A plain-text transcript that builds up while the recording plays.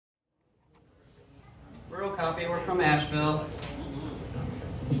Okapi. We're from Asheville.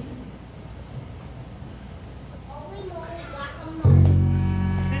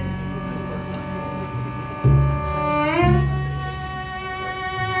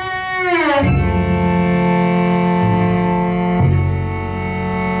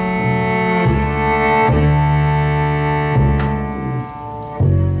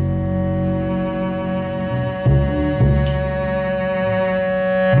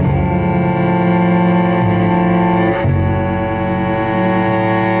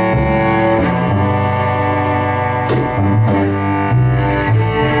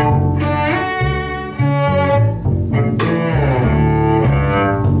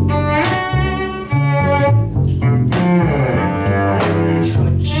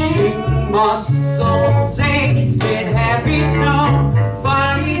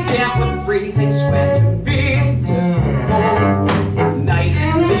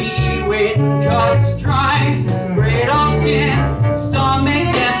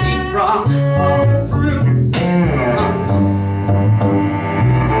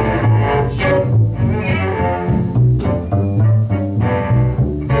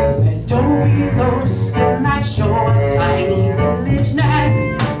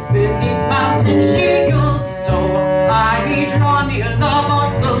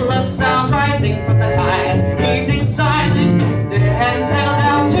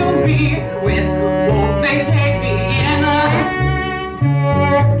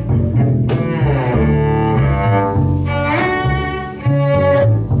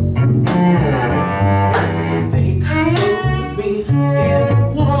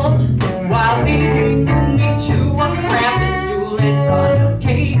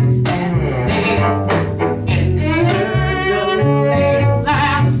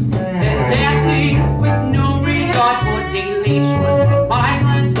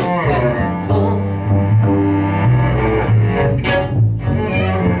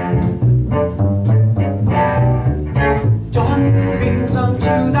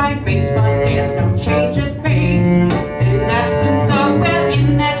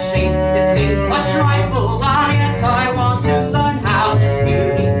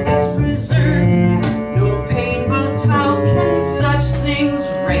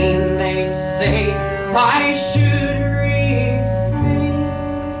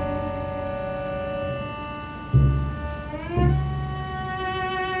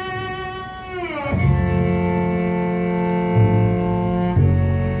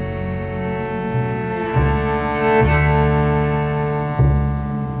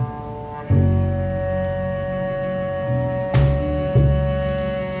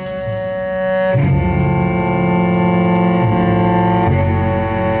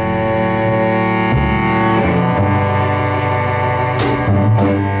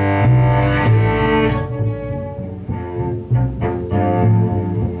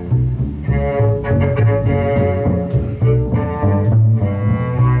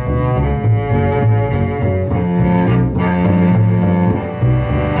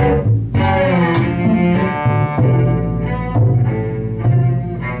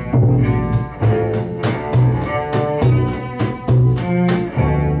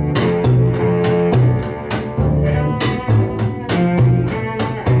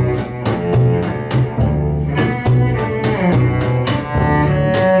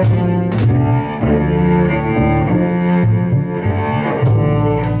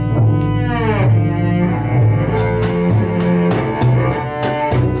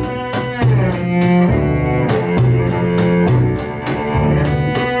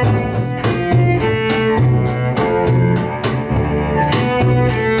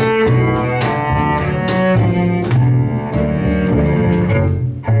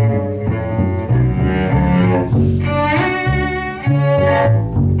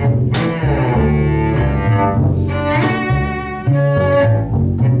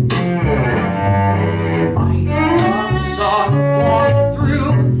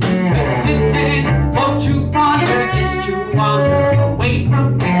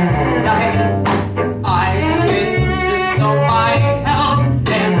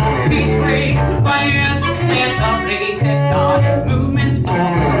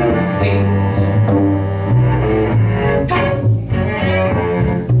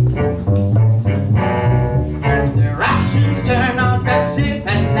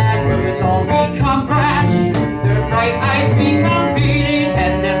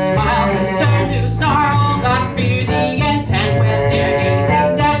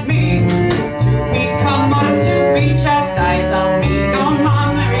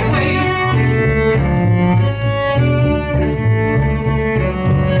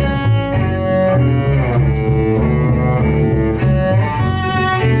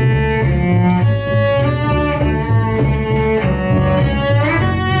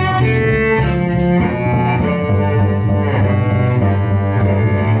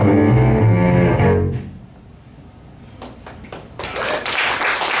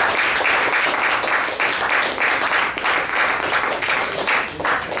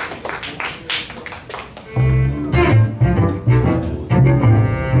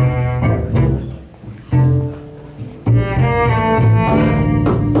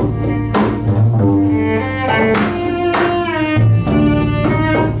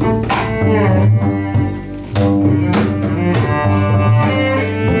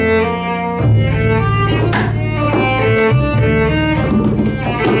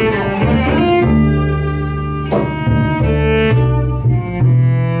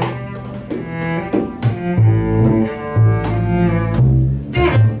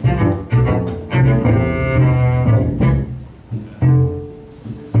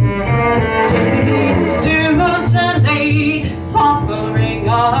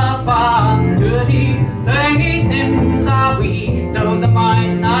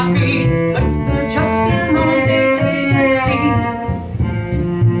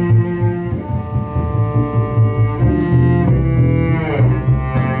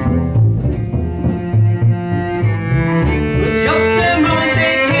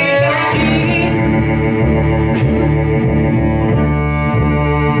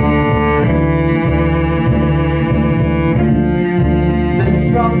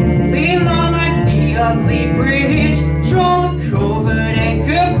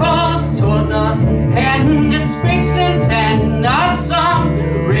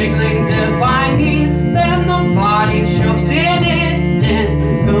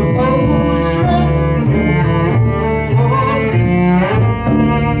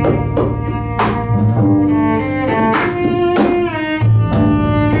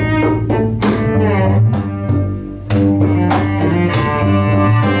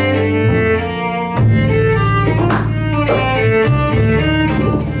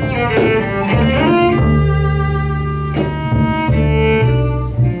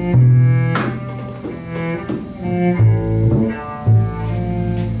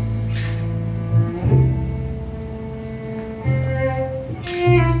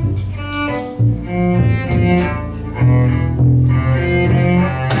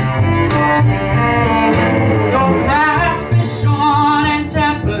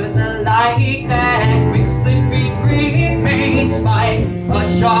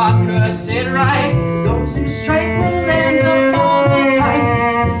 jaw curse it right. Those who strike will end up all right.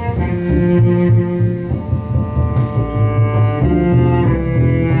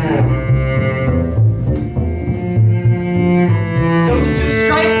 Those who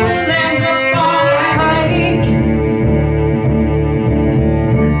strike will end up all right.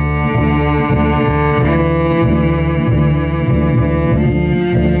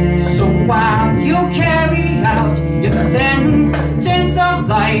 So while you carry out your sentence of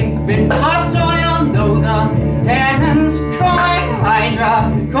life in blood oil, know the heavens cry Hydra,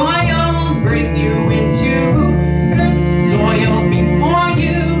 coil will bring you into earth's soil before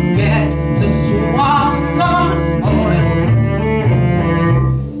you get to swallow soil.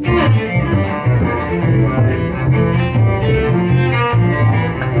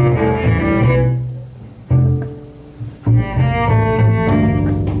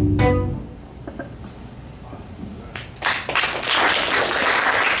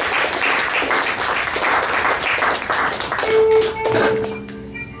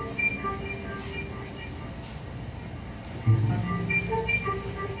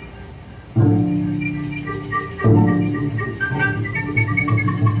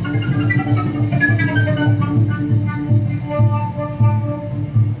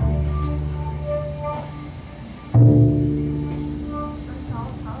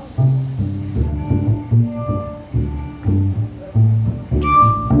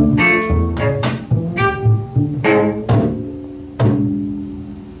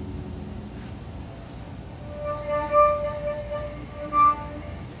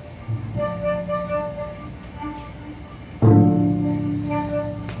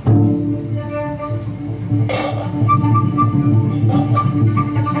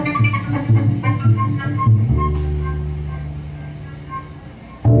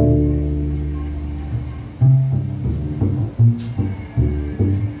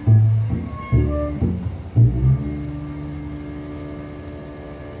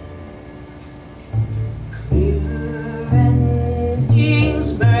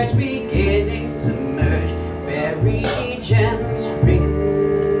 Merge, beginnings emerge, bury gems, ring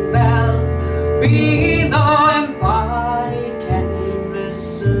bells, below embodied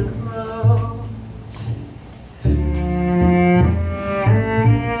canvas aglow.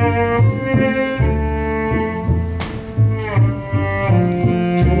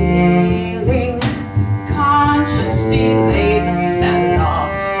 Trailing consciously lay the smell of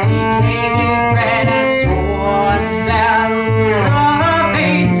decaying bread and torcel.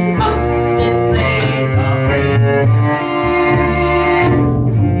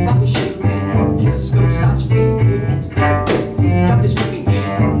 Fucking shit, man. Scopes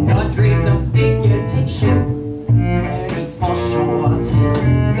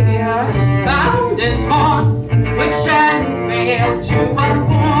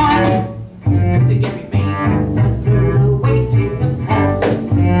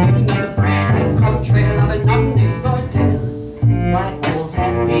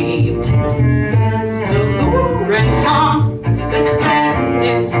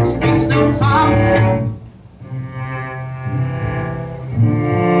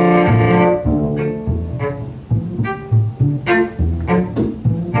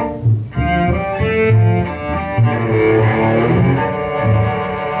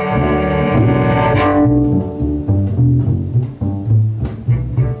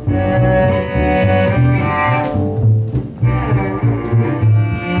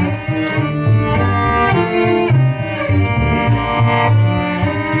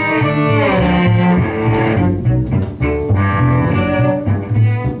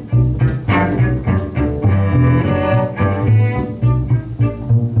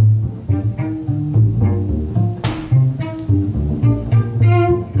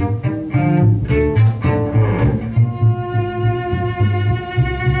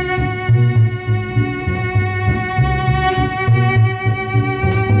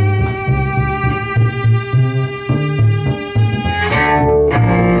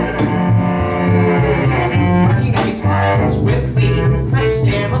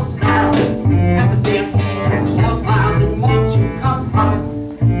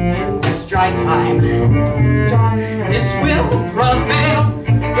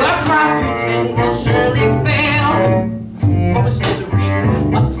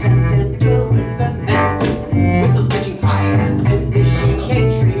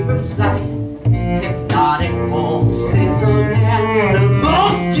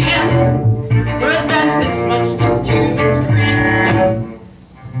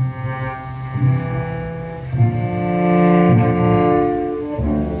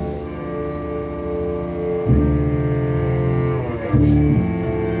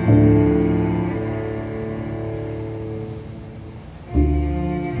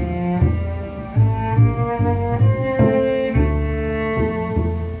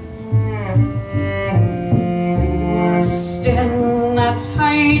In a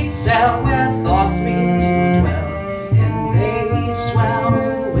tight cell where thoughts meet to dwell, and they swell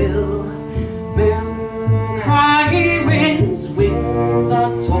will bend. Cry winds, wings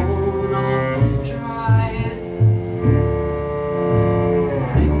are torn off dry.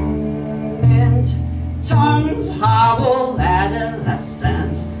 Pregnant tongues howl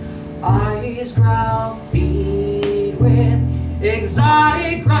adolescent, eyes growl, feed with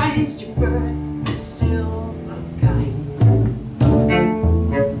exotic grinds to birth the silver kind.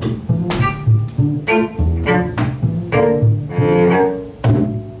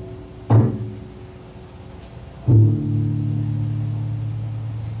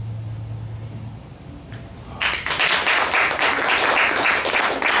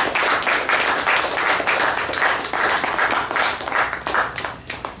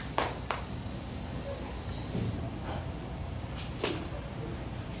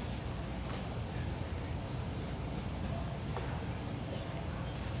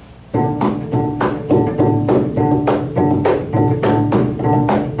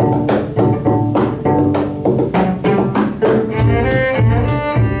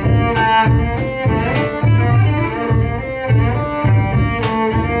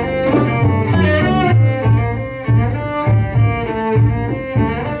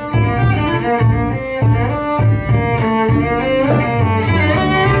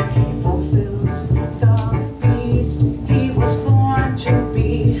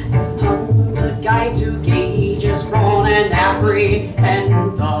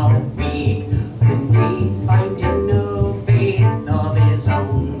 And the weak beneath, finding no faith of his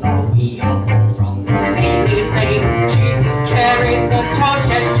own, though we all pull from the same thing. She carries the torch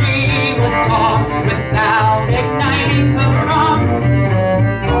as she was taught, without igniting her own.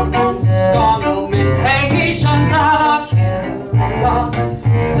 Amongst all lamentations of a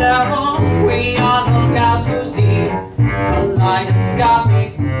carousel, we all look out to see kaleidoscopic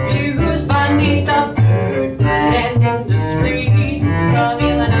views beneath the bird, but indiscreet.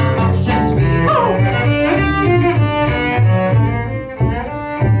 Revealing emotion sweet.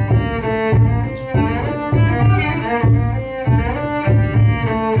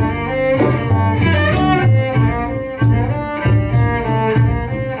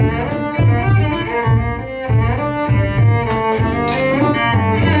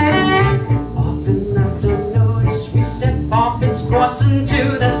 Often left unnoticed, we step off its course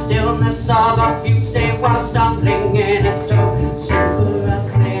into the stillness of a fugue state while stumbling in its toe. Stupor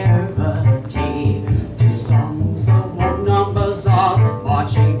of clarity disarms the one numbers of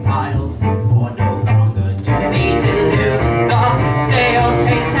marching miles, for no longer do they dilute the stale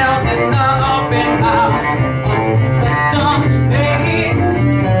taste held in the open mouth. Unaccustomed face,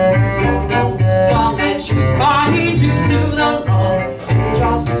 your own song that choose body due to the love and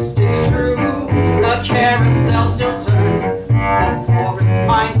justice true. The carousel still turns, the poorest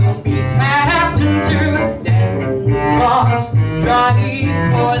minds will be tapped into. Then lost, drive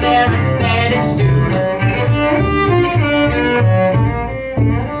for their aesthetic stew.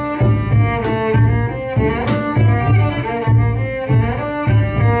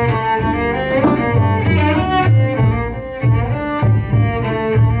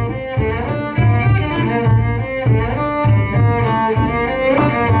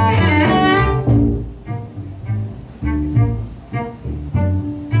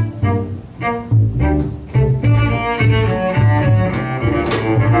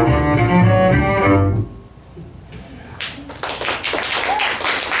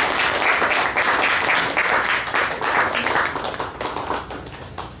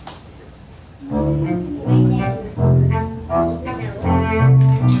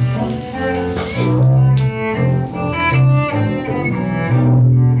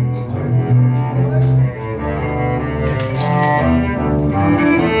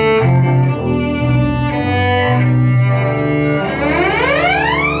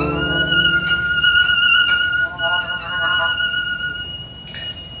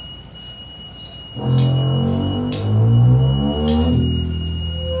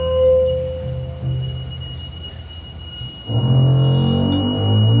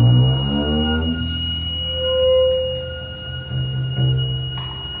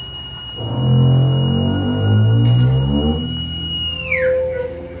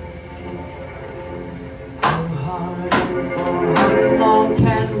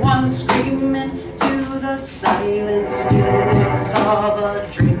 silent stillness of a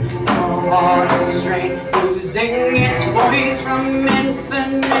dream, the heart is strained, losing its voice from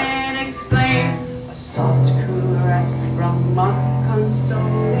infinite soft caress from a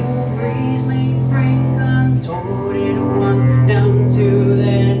consoling breeze may bring contorted ones down to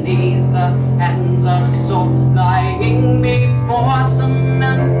their knees. The hands of soul lying before some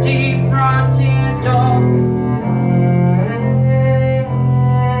empty frontier door.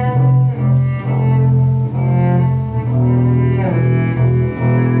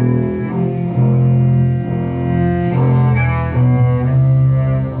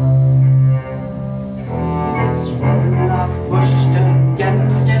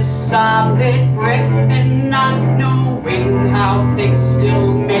 Solid brick, and not knowing how thick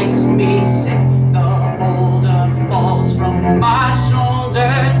still makes me sick. The boulder falls from my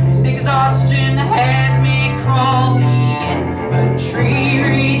shoulders, exhaustion has me crawl. The infantry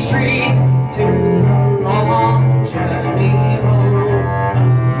retreats to the long journey home.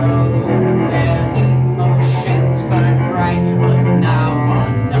 Alone their emotions burn bright, but now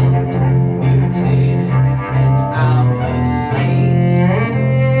unknown, muted and out of sight.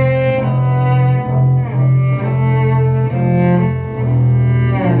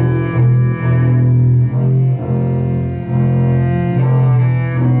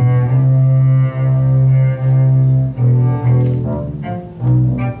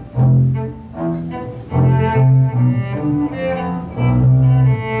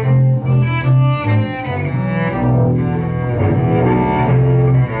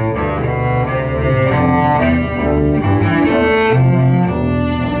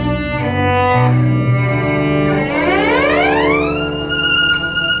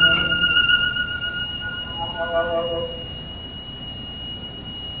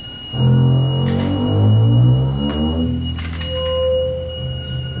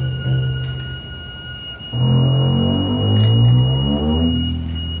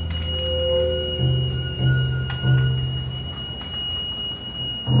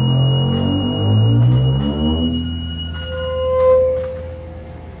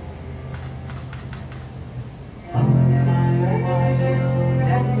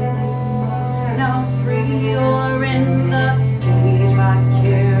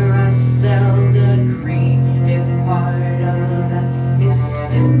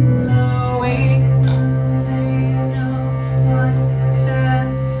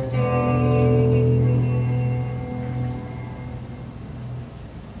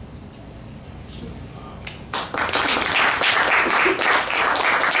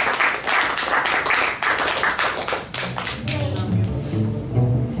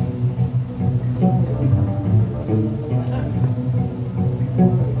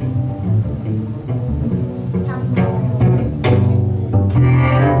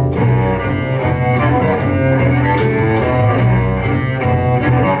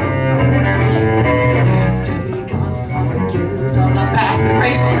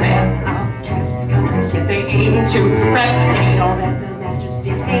 To replicate all that the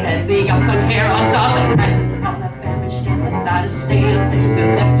majesties hate as the unsung heroes of the present, on the famished and without a stand,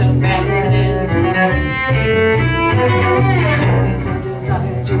 they're left abandoned. There's a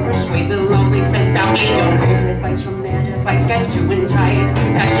desire to persuade the lonely sense down in your ways. Advice from their device gets to entice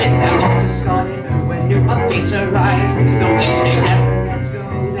passions that are discarded when new updates arise. No instinct never lets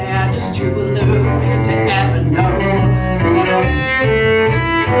go, they're just too aloof to ever know.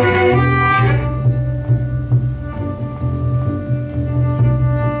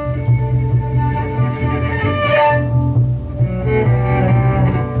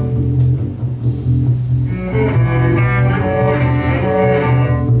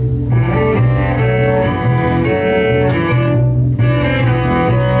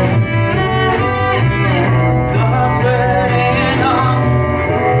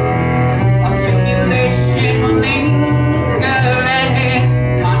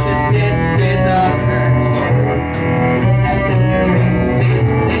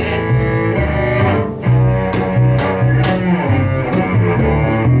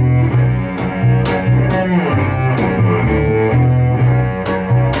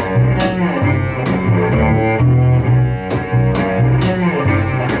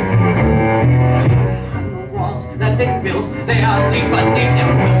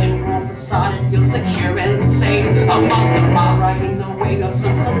 Amongst the mob, riding the wave of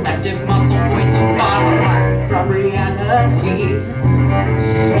some collective muffled voice of far apart from realities,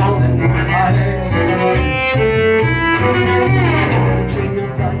 swollen hearts. Dream of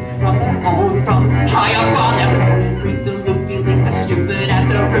blood from their own, from high up on their phone, and reap the loop, feeling as stupid at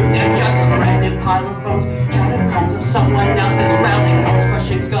the root. They're just a random pile of bones, catacombs of someone else's relic bones,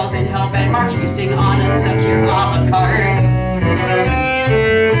 crushing skulls in hell-bent march, feasting on insecure a la carte.